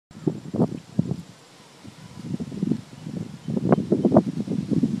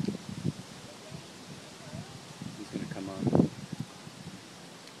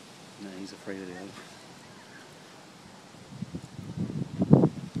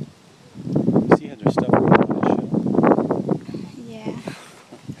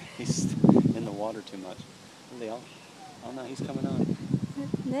he's coming on.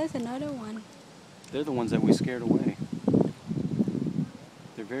 There's another one. They're the ones that we scared away.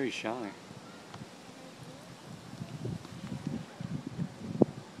 They're very shy.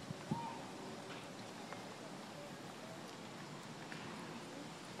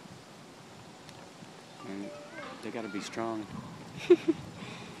 And they gotta be strong.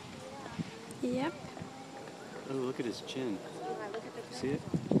 Yep. Oh, look at his chin. See it?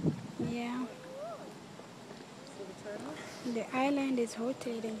 Yeah. The island is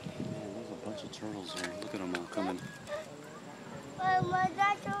rotating. Yeah, there's a bunch of turtles there. Look at them all coming.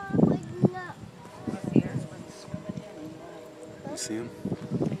 You see him?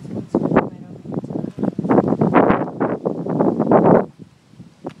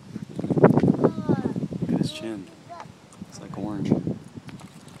 Look at his chin. It's like orange.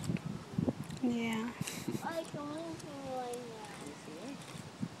 Yeah.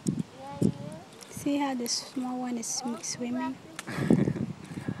 See how the small one is swimming?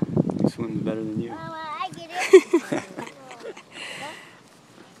 He swims better than you.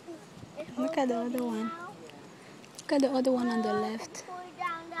 Look at the other one. Look at the other one on the left.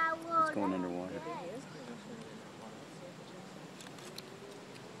 It's going underwater.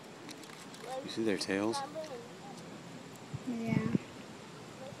 You see their tails? Yeah.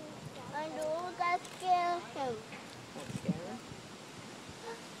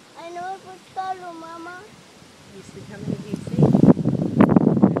 I know it was solo, Mama. You see how many do you see?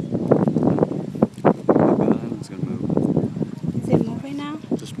 The island's gonna move. Is it moving now?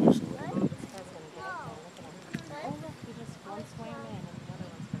 Just moves a little bit. Oh, look, he just one swam in and the other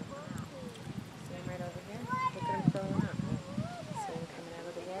one's going to come out. Swim right over here. Look at him throwing up. See him coming out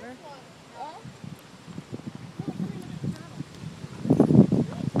of the water?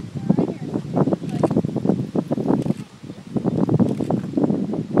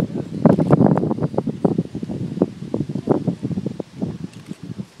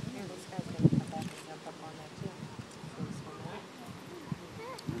 And this guy's going to come back and jump up on that too. See him swim out?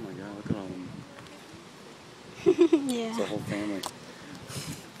 Oh my God, look at all of them. Yeah. It's a whole family.